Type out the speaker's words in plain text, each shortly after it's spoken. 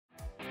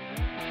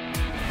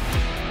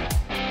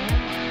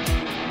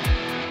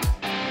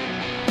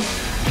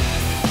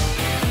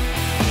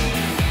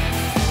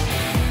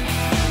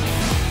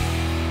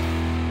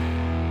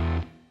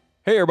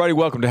Hey, everybody.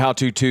 Welcome to How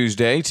To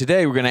Tuesday.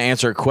 Today, we're going to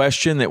answer a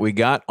question that we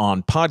got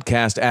on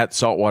podcast at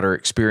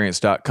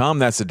saltwaterexperience.com.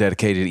 That's the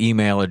dedicated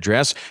email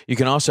address. You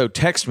can also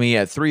text me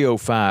at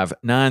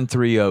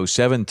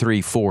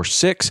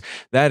 305-930-7346.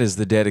 That is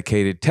the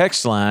dedicated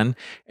text line.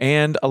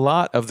 And a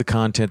lot of the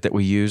content that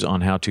we use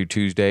on How To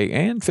Tuesday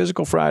and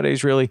Physical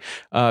Fridays really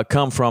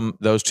come from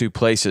those two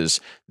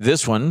places.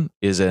 This one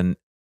is the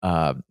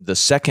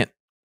second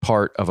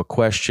part of a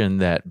question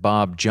that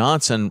Bob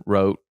Johnson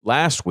wrote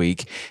last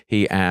week.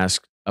 He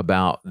asked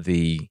about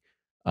the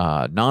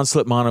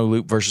non-slip mono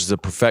loop versus the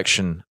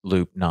perfection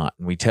loop knot.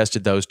 And we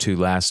tested those two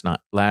last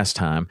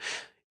time.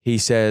 He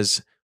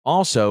says,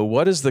 also,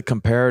 what is the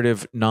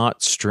comparative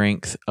knot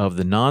strength of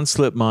the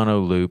non-slip mono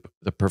loop,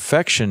 the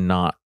perfection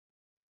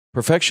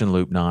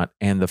loop knot,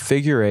 and the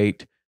figure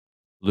 8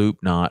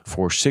 loop knot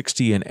for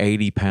 60 and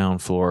 80 pound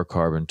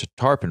fluorocarbon to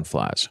tarpon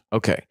flies?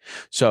 Okay,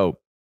 so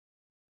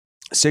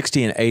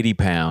 60 and 80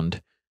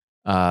 pound,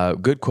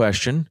 good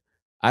question.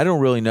 I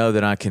don't really know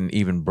that I can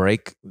even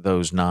break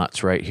those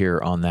knots right here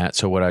on that.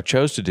 So what I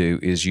chose to do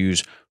is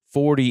use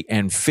 40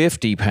 and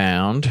 50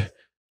 pound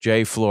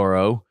J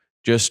fluoro,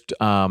 just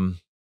for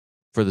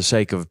the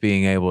sake of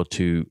being able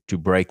to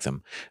break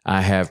them.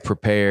 I have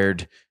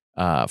prepared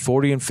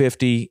 40 and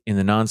 50 in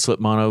the non-slip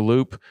mono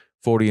loop,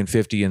 40 and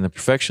 50 in the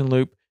perfection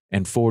loop,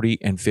 and 40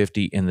 and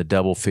 50 in the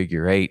double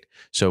figure 8.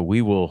 So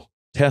we will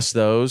test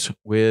those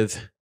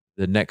with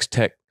the Next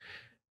Tech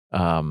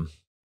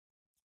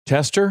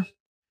tester,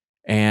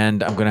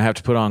 and I'm going to have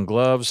to put on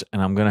gloves,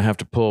 and I'm going to have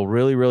to pull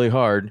really, really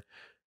hard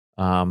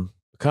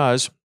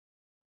because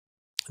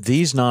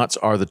these knots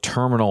are the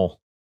terminal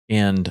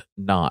end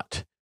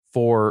knot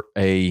for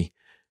a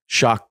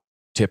shock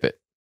tippet.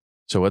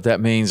 So what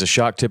that means, a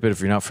shock tippet,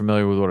 if you're not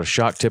familiar with what a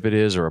shock tippet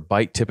is, or a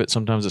bite tippet,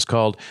 sometimes it's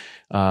called,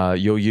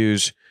 you'll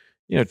use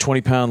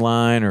 20-pound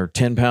line or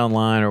 10-pound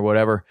line or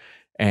whatever,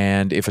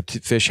 and if a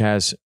fish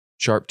has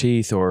sharp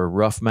teeth or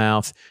rough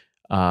mouth,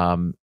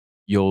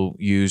 you'll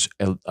use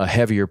a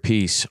heavier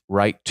piece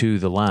right to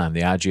the line.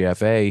 The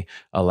IGFA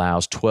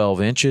allows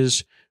 12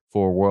 inches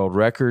for world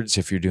records.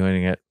 If you're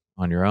doing it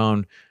on your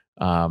own,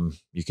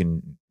 you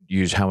can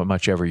use how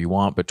much ever you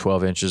want, but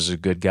 12 inches is a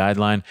good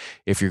guideline.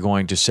 If you're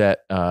going to set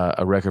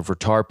a record for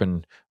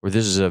tarpon, or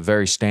this is a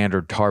very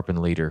standard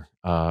tarpon leader,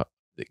 that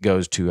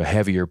goes to a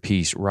heavier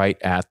piece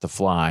right at the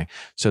fly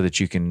so that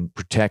you can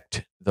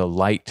protect the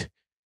light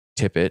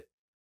tippet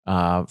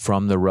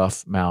from the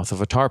rough mouth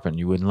of a tarpon.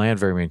 You wouldn't land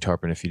very many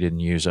tarpon if you didn't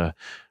use a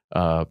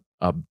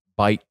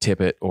bite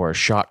tippet or a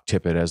shock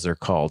tippet, as they're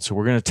called. So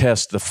we're going to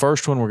test, the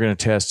first one we're going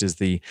to test is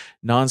the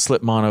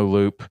non-slip mono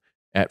loop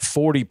at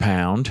 40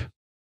 pound.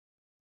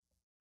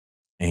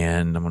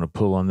 And I'm going to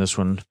pull on this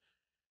one,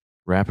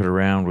 wrap it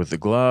around with the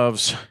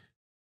gloves,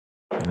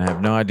 and I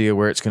have no idea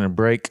where it's going to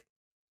break.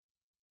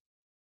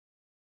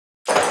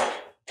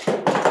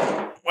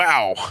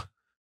 Wow.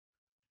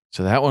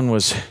 So that one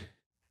was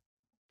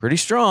pretty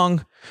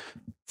strong.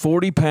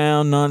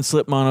 40-pound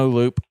non-slip mono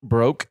loop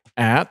broke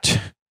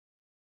at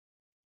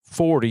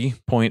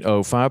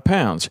 40.05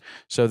 pounds.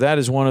 So that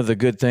is one of the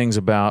good things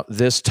about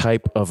this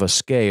type of a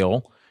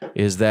scale,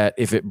 is that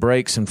if it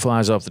breaks and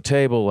flies off the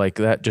table like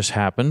that just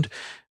happened,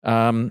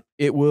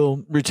 it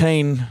will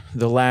retain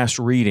the last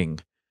reading.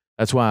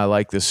 That's why I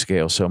like this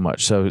scale so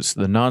much. So it's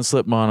the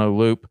non-slip mono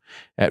loop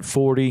at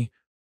 40,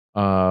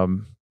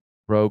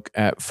 broke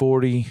at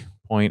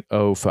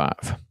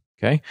 40.05.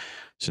 Okay.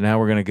 So now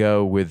we're going to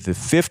go with the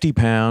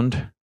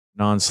 50-pound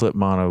non-slip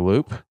mono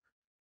loop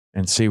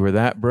and see where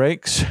that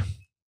breaks.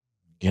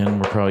 Again,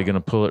 we're probably going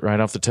to pull it right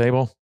off the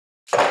table.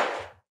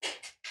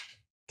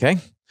 Okay.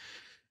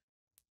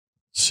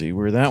 See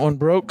where that one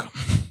broke.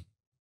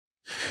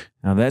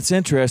 Now that's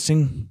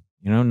interesting.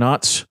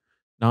 Knots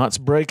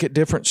break at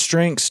different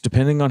strengths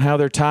depending on how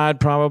they're tied,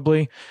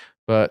 probably.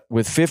 But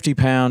with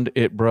 50-pound,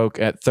 it broke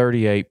at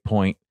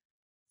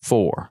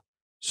 38.4.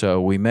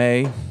 So we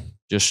may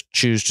just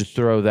choose to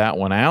throw that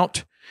one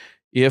out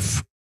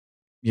if,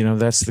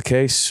 that's the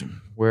case,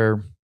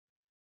 where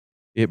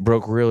it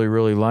broke really,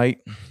 really light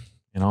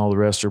and all the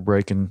rest are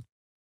breaking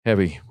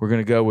heavy. We're going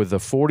to go with the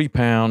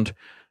 40-pound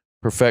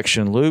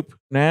perfection loop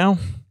now.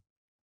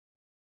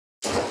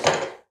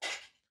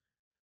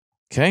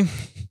 Okay.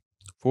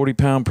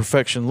 40-pound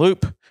perfection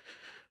loop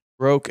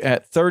broke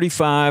at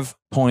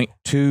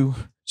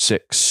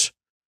 35.26.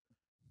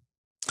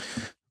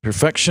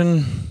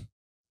 Perfection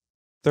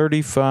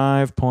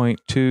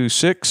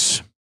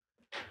 35.26.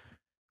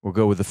 We'll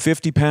go with the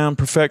 50-pound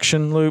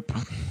perfection loop.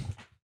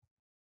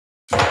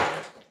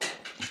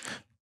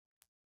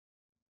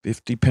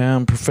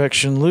 50-pound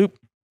perfection loop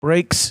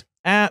breaks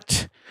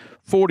at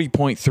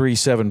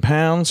 40.37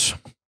 pounds.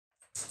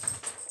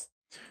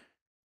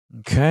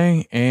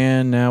 Okay,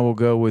 and now we'll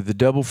go with the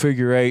double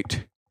figure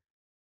 8,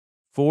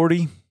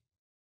 40.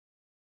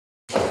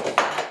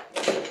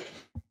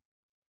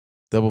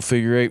 Double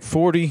figure 8,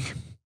 40.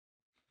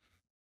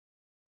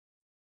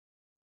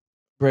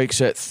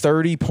 Breaks at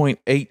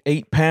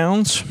 30.88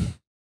 pounds.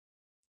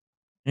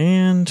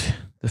 And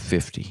the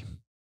 50.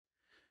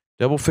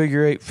 Double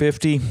figure 8,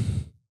 50.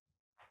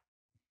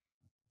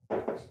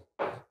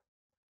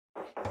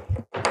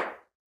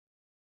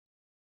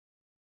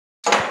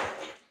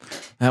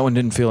 That one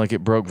didn't feel like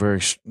it broke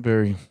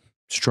very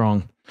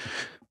strong.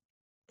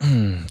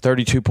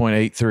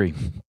 32.83.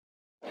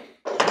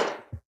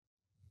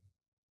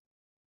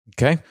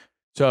 Okay,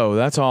 so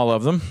that's all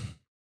of them.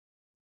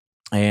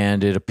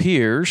 And it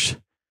appears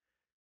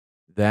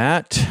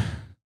that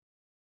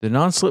the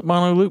non-slip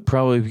mono loop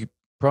probably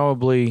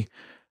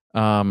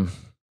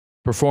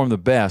performed the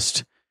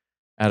best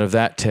out of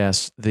that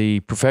test.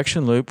 The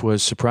perfection loop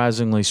was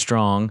surprisingly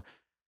strong,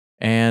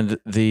 and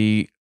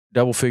the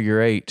double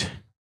figure eight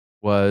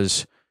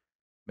was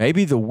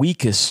maybe the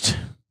weakest,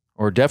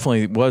 or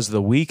definitely was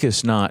the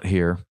weakest knot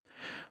here.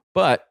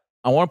 But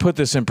I want to put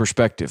this in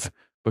perspective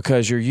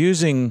because you're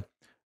using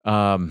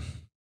a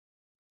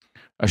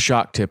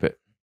shock tippet.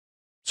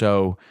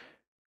 So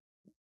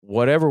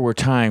whatever we're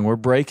tying, we're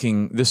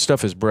breaking, this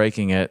stuff is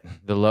breaking at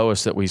the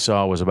lowest that we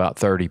saw was about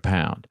 30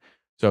 pound.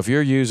 So if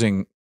you're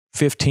using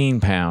 15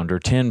 pound or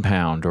 10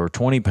 pound or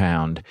 20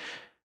 pound,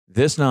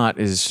 this knot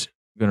is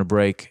going to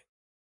break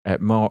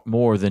at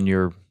more than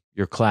your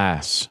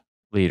class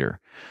leader.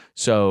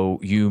 So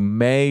you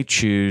may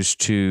choose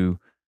to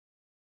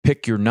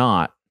pick your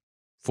knot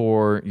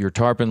for your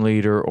tarpon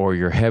leader or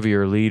your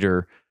heavier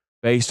leader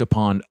based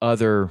upon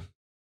other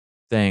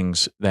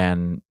things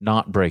than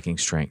knot breaking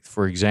strength.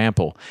 For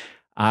example,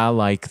 I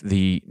like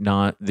the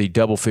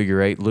double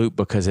figure eight loop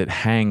because it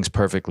hangs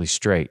perfectly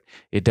straight.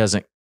 It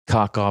doesn't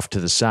cock off to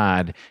the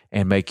side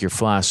and make your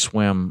fly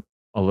swim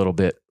a little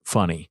bit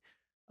funny.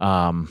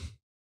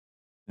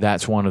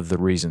 That's one of the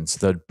reasons.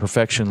 The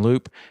perfection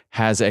loop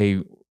has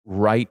a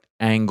right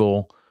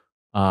angle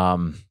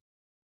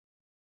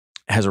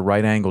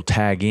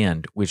tag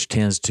end, which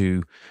tends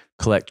to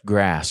collect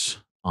grass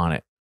on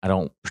it. I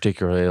don't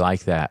particularly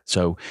like that.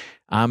 So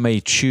I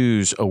may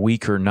choose a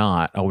weaker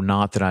knot, a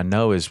knot that I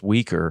know is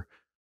weaker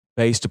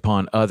based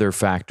upon other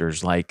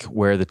factors like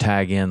where the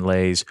tag end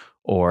lays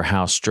or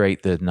how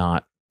straight the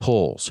knot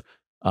pulls.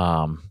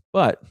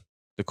 But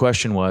the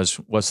question was,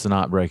 what's the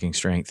knot breaking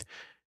strength?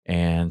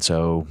 And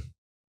so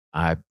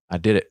I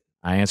did it.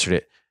 I answered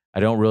it. I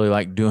don't really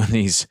like doing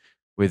these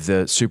with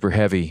the super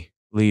heavy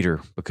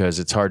leader because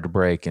it's hard to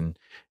break and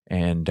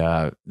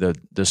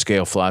the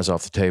scale flies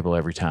off the table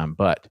every time.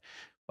 But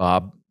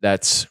Bob,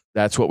 that's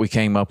what we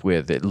came up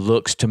with. It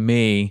looks to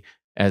me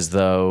as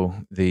though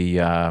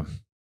the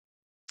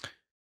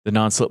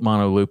non-slip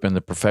mono loop and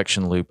the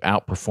perfection loop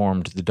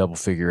outperformed the double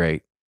figure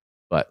eight.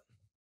 But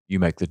you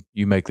make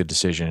the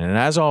decision. And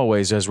as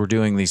always, as we're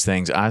doing these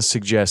things, I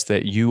suggest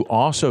that you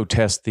also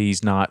test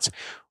these knots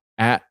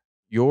at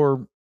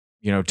your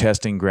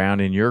testing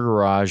ground, in your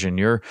garage, in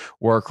your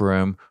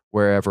workroom,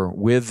 wherever,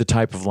 with the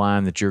type of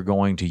line that you're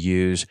going to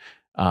use,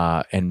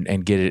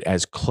 and get it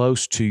as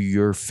close to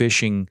your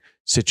fishing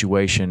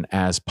situation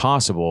as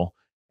possible,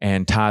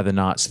 and tie the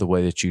knots the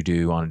way that you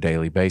do on a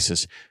daily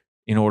basis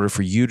in order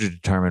for you to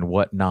determine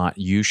what knot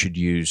you should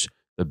use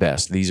the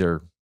best. These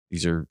are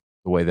the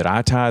way that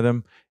I tie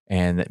them,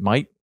 and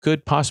it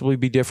could possibly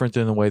be different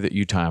than the way that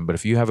you tie them. But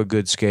if you have a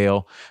good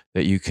scale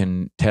that you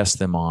can test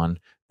them on,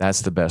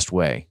 that's the best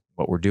way.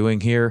 What we're doing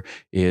here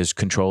is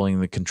controlling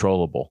the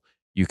controllable.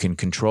 You can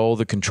control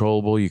the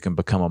controllable. You can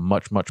become a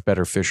much, much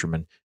better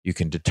fisherman. You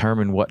can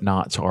determine what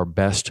knots are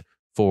best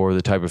for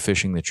the type of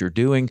fishing that you're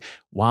doing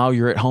while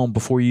you're at home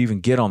before you even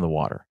get on the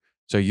water.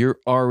 So you're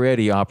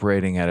already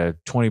operating at a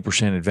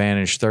 20%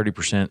 advantage,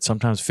 30%,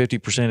 sometimes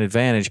 50%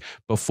 advantage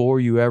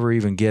before you ever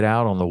even get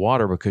out on the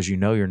water, because you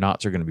know your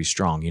knots are going to be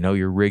strong. You know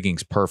your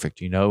rigging's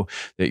perfect. You know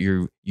that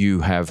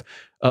you have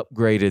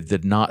upgraded the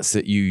knots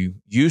that you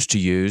used to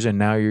use, and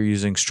now you're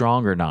using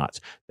stronger knots.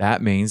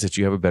 That means that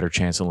you have a better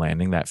chance of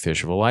landing that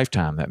fish of a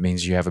lifetime. That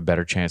means you have a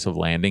better chance of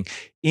landing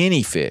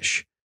any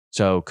fish.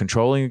 So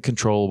controlling the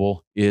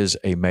controllable is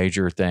a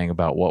major thing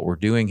about what we're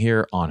doing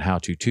here on How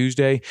To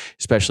Tuesday,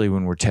 especially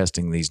when we're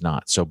testing these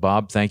knots. So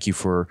Bob, thank you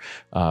for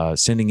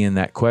sending in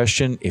that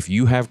question. If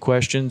you have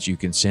questions, you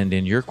can send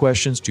in your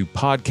questions to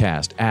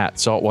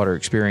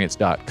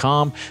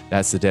podcast@saltwaterexperience.com.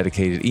 That's the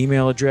dedicated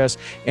email address.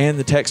 And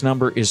the text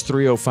number is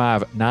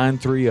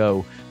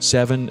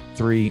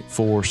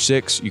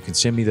 305-930-7346. You can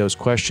send me those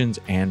questions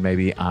and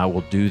maybe I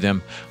will do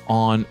them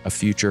on a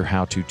future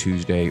How To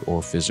Tuesday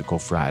or Physical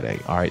Friday.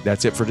 All right,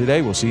 that's it for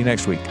today. We'll see you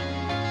next week.